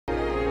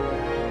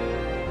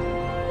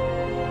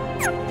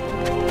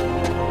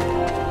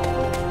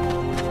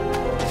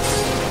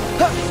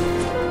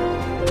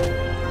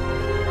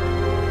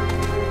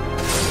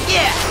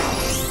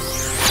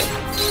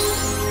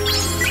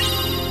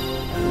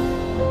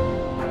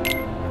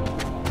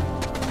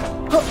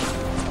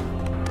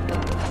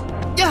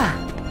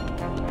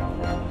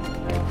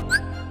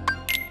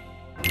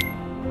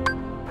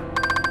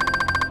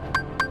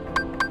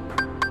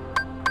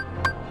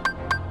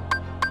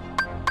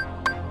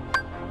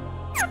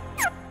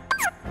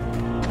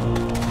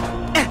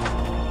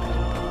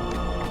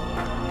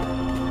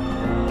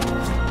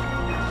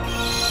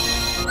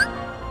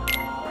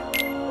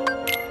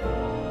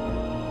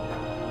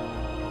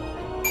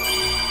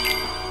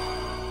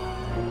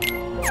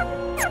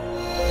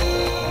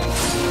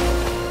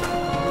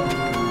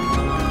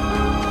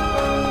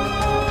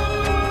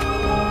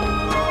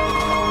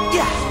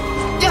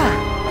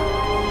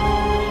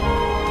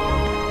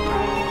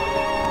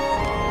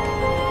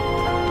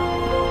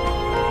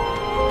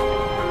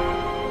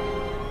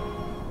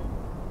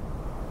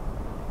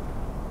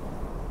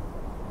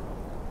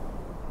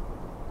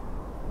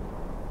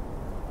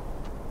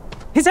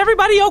Is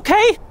everybody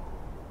okay?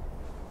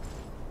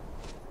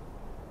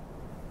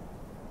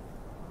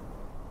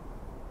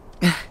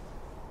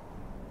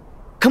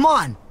 Come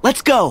on,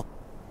 let's go!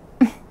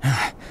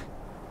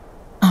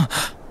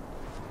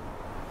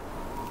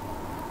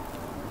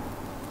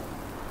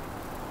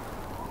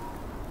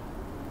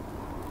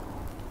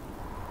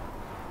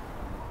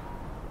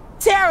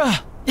 Tara!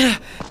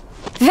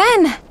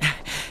 Ven!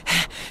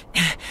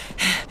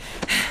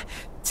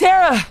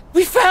 Tara,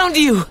 we found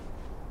you!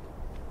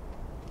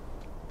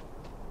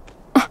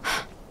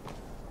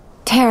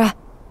 Tara,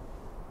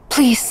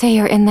 please say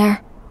you're in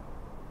there.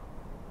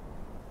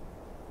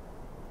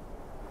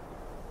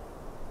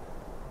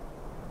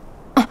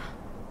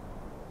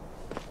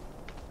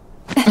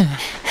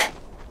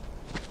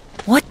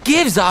 What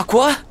gives,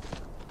 Aqua?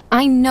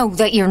 I know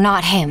that you're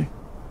not him.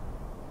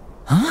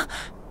 Huh?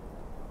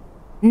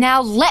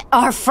 Now let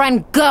our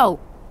friend go!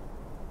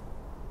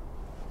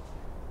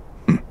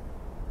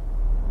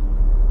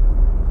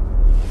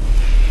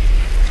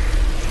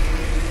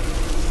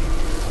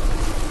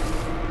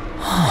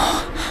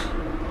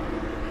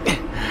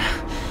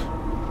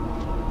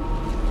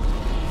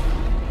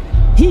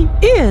 He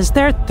is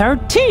their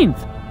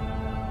 13th!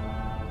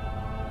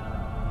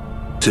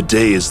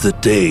 Today is the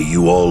day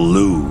you all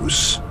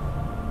lose.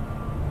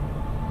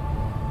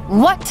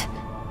 What?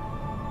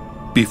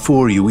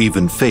 Before you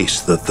even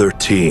face the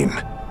 13,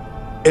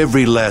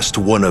 every last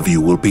one of you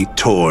will be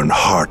torn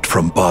heart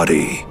from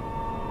body.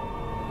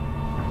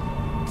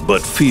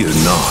 But fear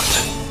not.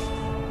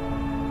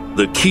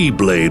 The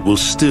Keyblade will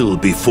still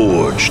be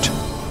forged.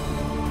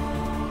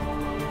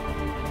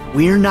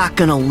 We're not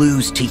gonna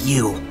lose to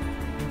you.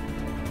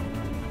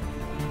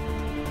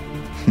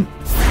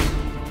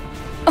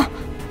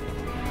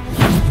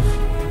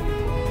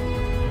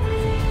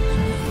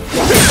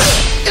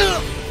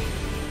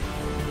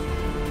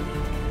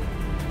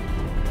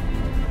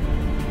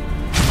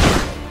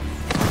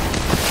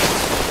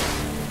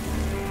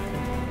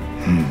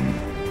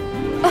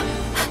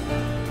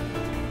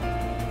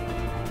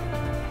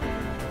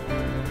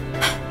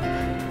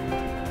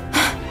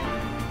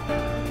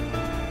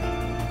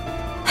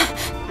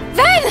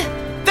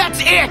 That's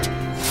it!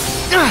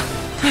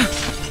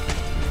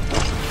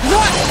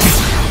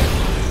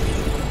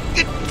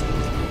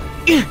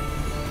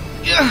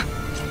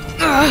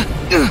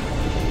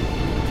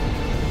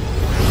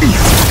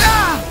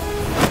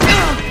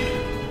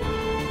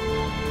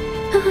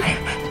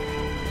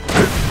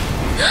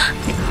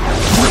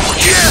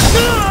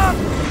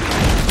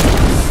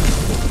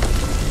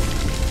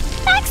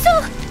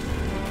 Axel!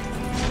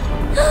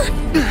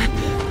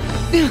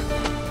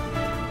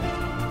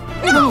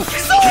 No!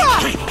 Sora!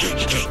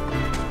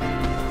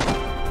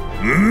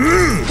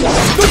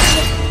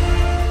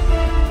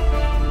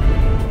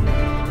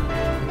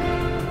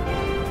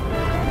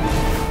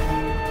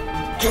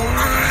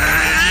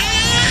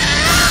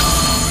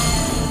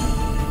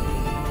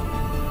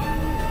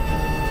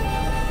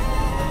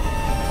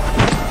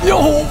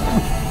 Yo!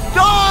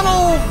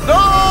 Donald!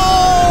 No!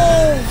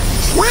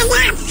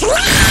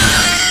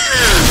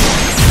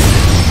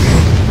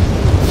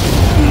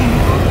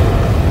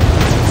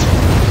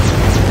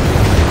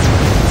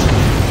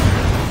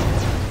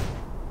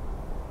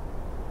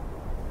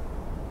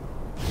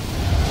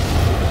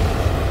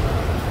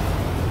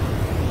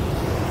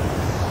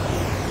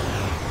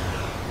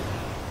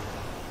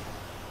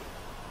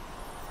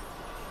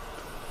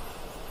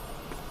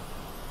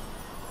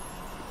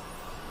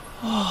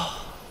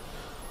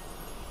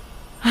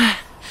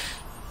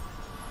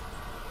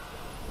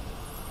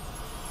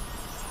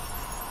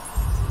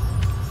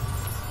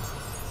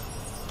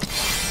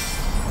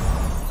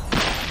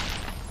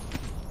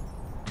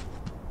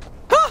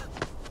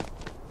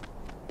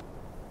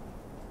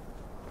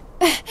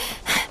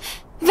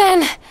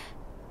 Ven!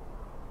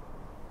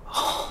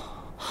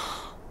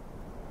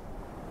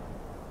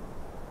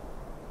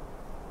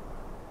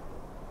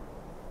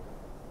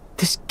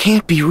 This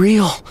can't be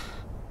real.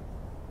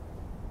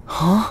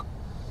 Huh?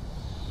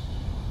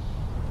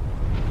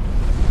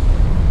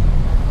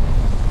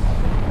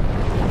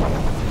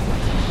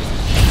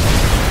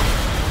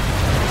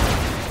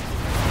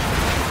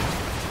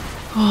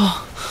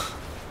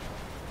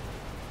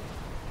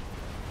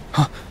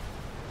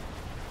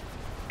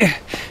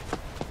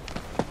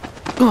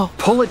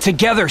 Pull it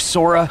together,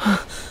 Sora.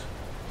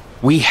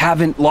 We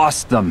haven't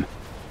lost them.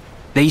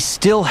 They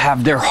still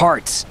have their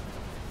hearts.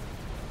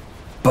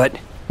 But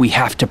we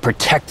have to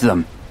protect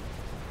them.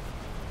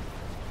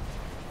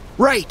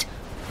 Right.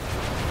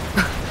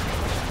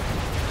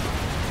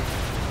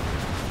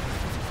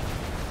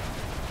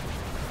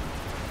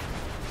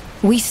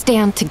 We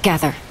stand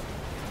together.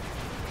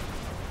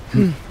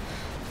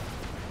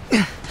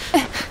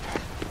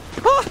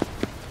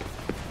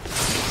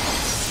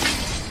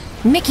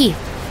 Mickey,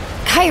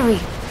 Kairi,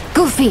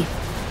 Goofy,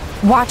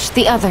 watch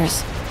the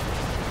others.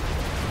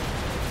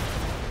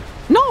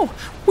 No!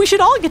 We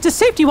should all get to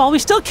safety while we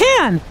still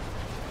can!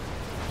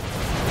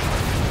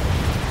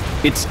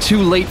 It's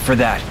too late for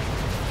that.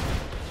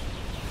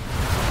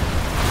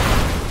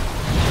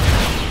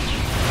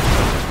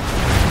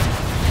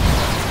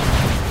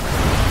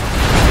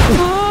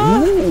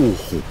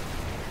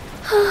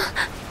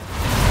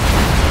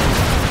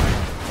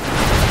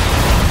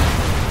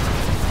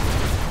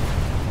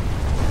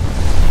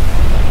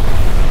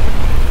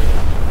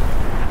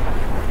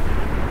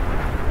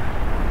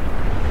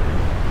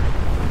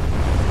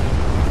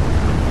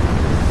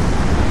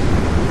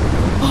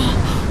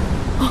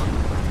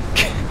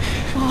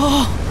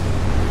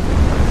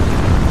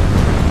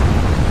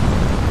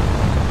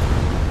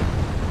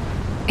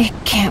 It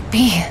can't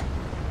be.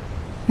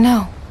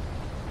 No.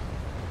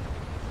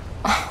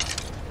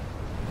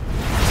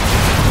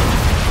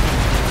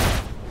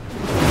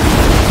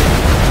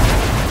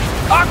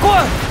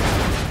 Aqua!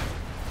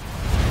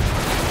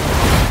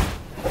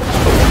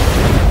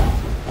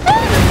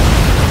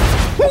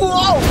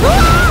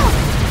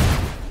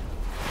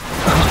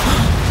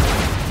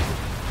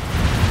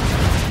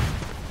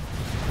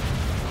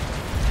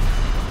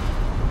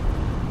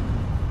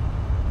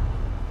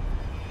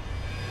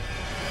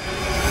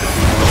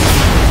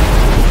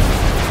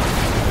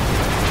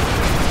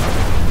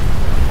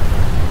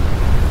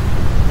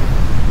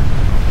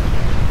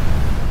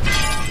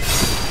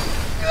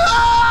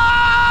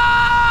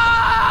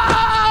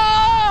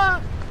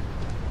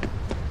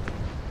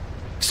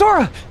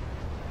 Sora!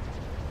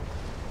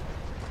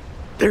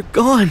 They're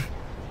gone.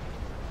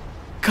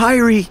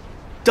 Kairi,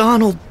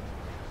 Donald,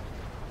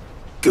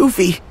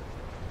 Goofy,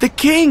 the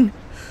king.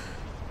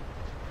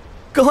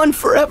 Gone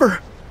forever.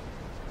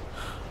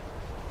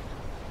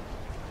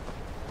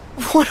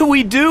 What do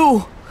we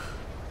do?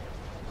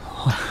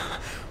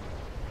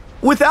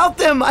 Without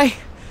them,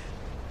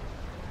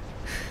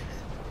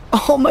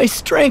 all my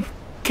strength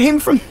came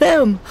from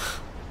them.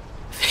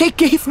 They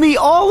gave me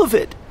all of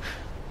it.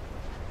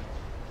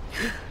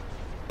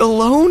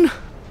 Alone?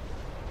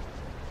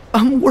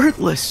 I'm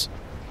worthless.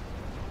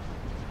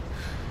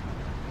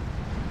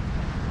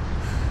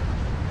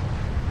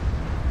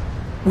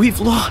 We've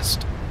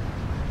lost.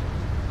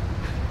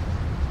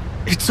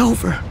 It's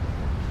over.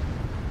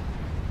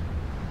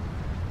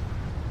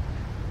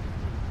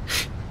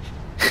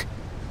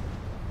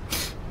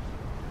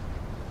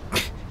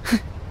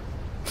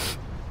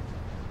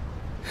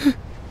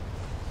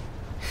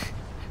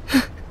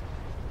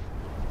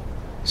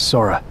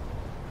 Sora,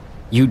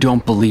 you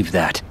don't believe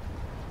that.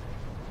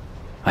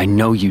 I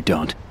know you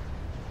don't.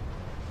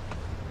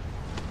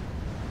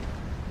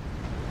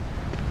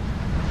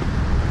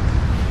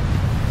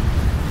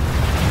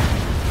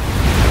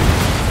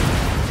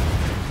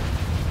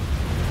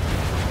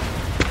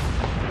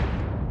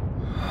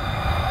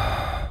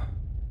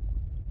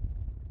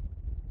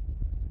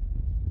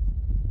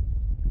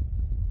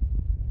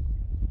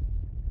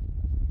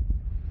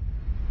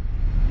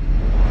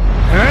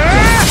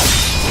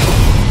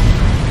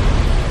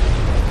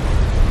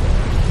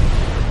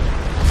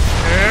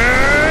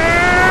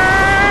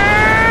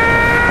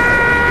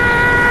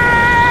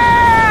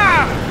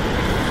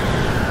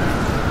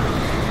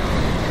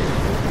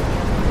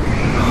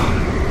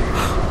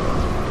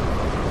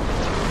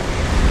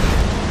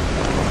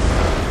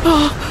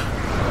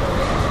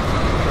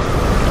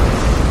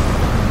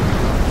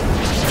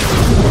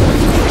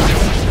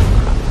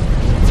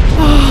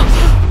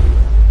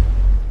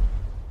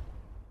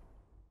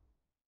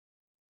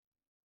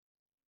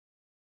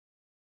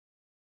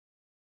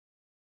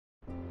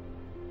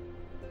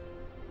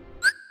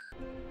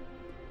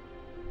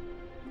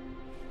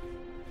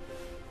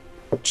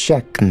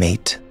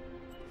 Checkmate.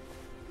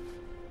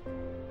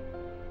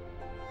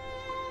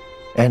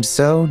 And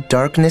so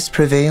darkness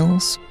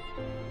prevails,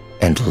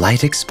 and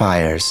light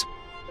expires.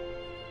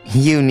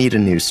 You need a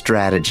new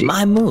strategy.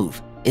 My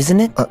move, isn't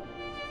it?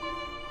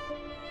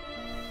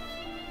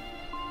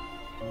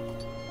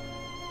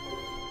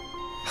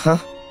 Huh?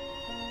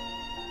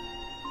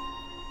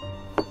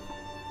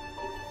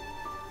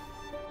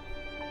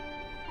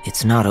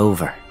 It's not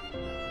over.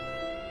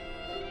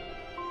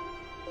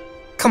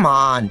 Come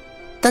on.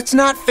 That's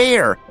not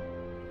fair.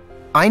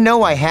 I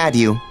know I had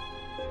you.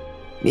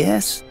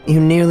 Yes, you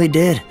nearly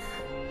did.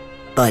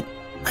 But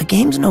a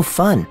game's no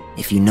fun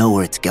if you know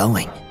where it's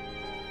going.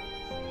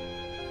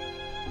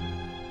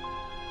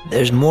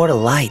 There's more to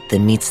light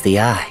than meets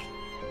the eye.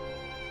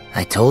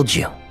 I told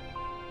you.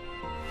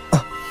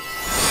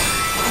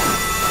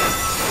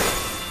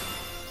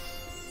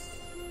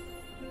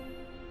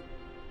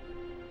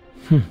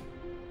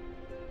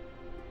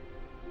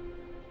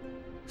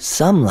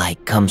 Some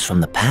light comes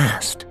from the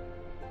past.